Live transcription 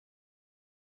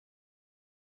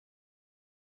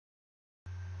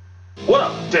What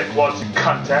up, dickwads and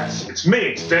cuntettes? It's me,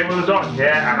 it's Dane with a Don here,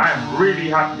 and I'm really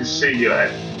happy to see you.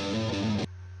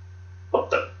 What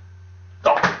the?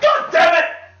 Oh, God damn it!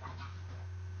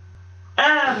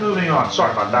 And moving on.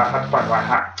 Sorry about that, I had to find the right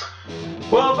hat.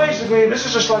 Well, basically, this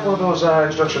is just like one of those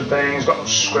introduction things, got no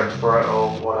script for it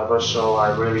or whatever, so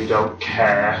I really don't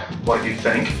care what you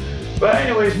think. But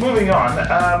anyways, moving on,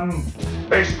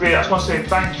 basically, I just want to say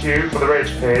thank you for the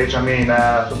Rage page. I mean,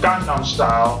 for Gangnam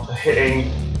Style, for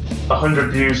hitting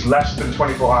 100 views less than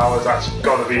 24 hours, that's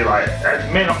got to be like,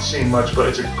 it may not seem much, but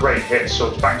it's a great hit,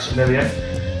 so thanks a million.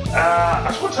 I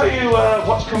just want to tell you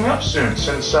what's coming up soon,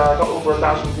 since I got over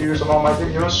 1,000 views on all my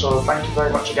videos, so thank you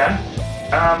very much again.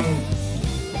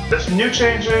 There's some new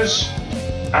changes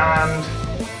and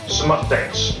some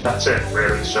updates. That's it,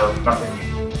 really, so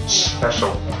nothing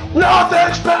special.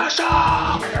 Nothing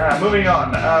special! Moving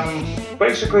on,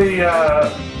 basically,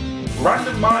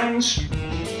 Random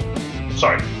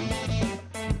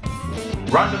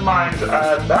Minds,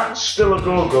 that's still a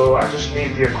go-go, I just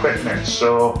need the equipment,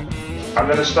 so I'm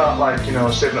going to start, like, you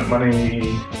know, saving up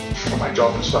money for my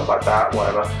job and stuff like that,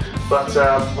 whatever. But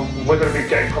we're going to be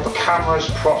getting proper cameras,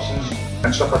 props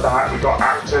and stuff like that. We've got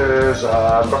actors,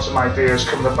 I've got some ideas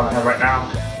coming up on my head right now.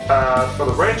 For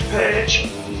the Rage page,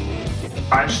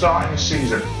 I'm starting a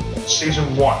season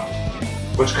 1,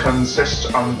 which consists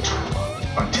on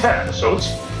 10 episodes,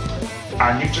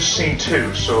 and you've just seen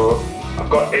 2, so I've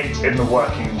got 8 in the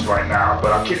workings right now,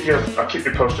 but I'll keep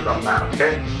you posted on that,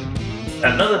 okay?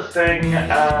 Another thing,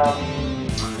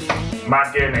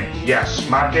 Mad Gaming. Yes,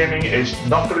 Mad Gaming is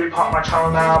not going to be part of my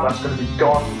channel now, that's going to be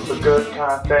gone for good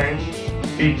kind of thing,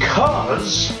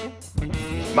 because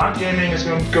Mad Gaming is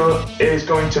going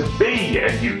to be a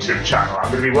YouTube channel. I'm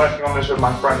going to be working on this with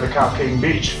my friend the Cow King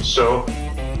Beach, so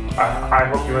I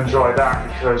hope you enjoy that,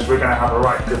 because we're going to have a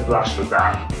right good blast with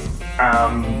that.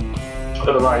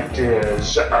 Other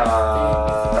ideas,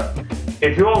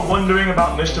 if you're wondering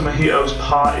about Mr. Mojito's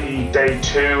party day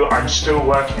 2, I'm still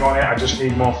working on it, I just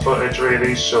need more footage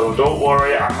really, so don't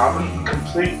worry, I haven't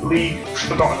completely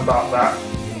forgotten about that,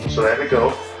 so there we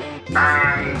go.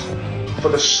 And for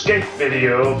the skate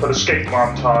video, for the skate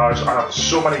montage, I have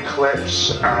so many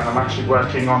clips, and I'm actually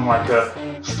working on like a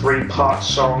 3-part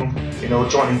song, you know,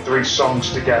 joining 3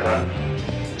 songs together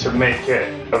to make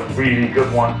it a really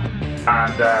good one.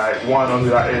 And if you want to know who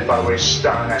that is, by the way,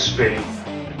 Stan SB.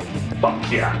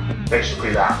 Fuck yeah, basically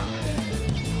that.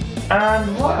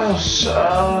 And what else?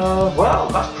 Well,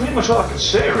 that's pretty much all I can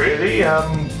say really.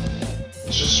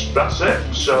 That's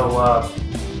it. So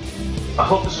I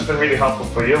hope this has been really helpful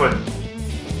for you. And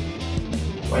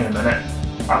wait a minute,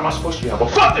 I'm not supposed to be helpful.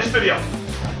 Fuck this video!